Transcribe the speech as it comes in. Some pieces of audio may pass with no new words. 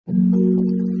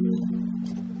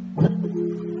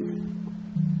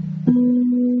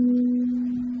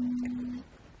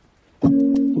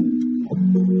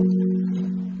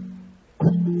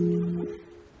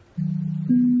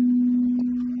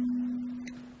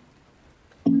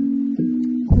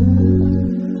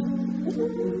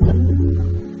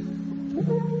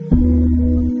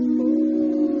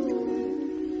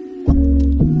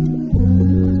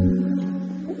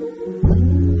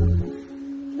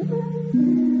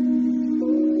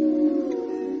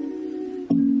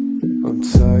I'm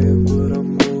tired, but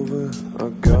I'm moving. I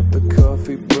got the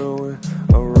coffee brewing.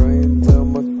 I'm writing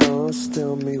down my thoughts.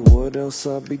 Tell me what else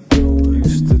I be doing.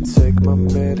 Used to take my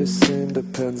medicine,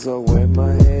 depends on where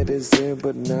my head is in.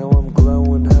 But now I'm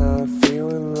glowing high,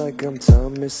 feeling like I'm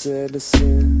Thomas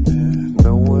Edison.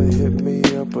 No one hit me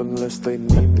up unless they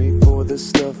need me for the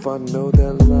stuff. I know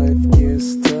that life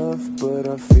gets tough, but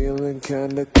I'm feeling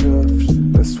kinda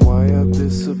cuffed. That's why I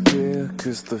disappear,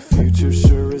 cause the future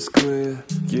sure is clear.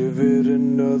 Give it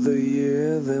another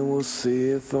year, then we'll see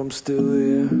if I'm still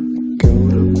here. Go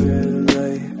to bed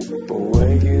late,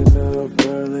 waking up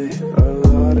early. A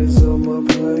lot is on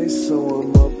my plate, so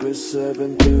I'm up at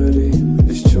 7:30.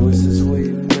 These choices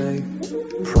we make,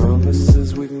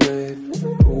 promises we've made.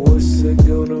 What's it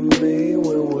gonna be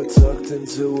when we're tucked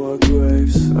into our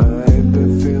graves? I ain't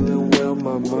been feeling well,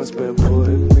 my mind's been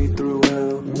putting me through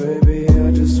hell. Maybe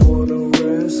I just wanna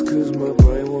rest, cause my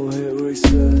brain won't hit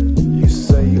reset. You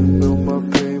say you know my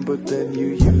pain, but then you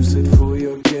use it for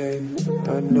your gain.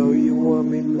 I know you want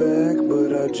me back, but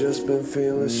I just been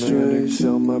feeling strange.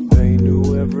 Tell my pain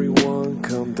to everyone,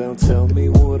 come down, tell me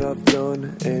what I've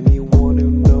done. Anyone who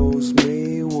knows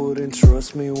me wouldn't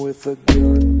trust me with a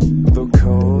gun. They'll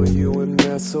call you an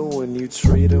asshole when you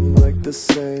treat them like the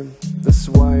same. That's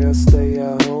why I stay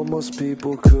at home, most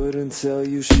people couldn't tell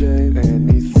you shame.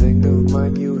 Anything of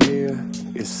mine you hear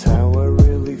is how I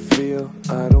really feel.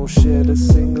 I don't shed a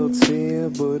single tear,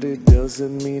 but it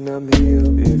doesn't mean I'm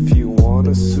healed. If you want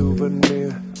a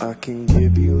souvenir, I can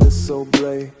give you this old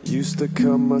blade. Used to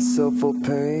cut myself for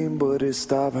pain, but it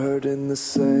stopped hurting the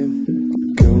same.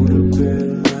 Go to bed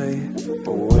late,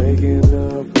 waking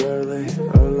up early.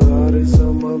 A lot is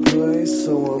on my plate,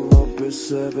 so I'm up at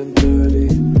 7:30.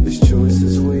 These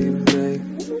choices we make,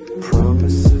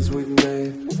 promises we've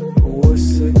made.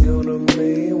 What's it gonna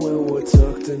be when we're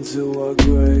tucked into our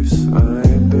graves? I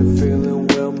ain't been feeling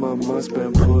well, my mind's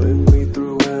been putting me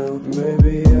through hell.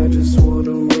 Maybe I just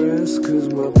wanna rest, cause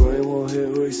my brain won't hit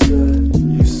reset.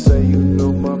 You say you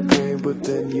know my pain, but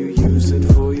then you use it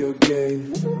for your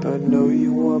gain. I know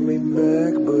you want me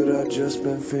back, but I just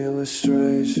been feeling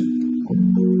strange.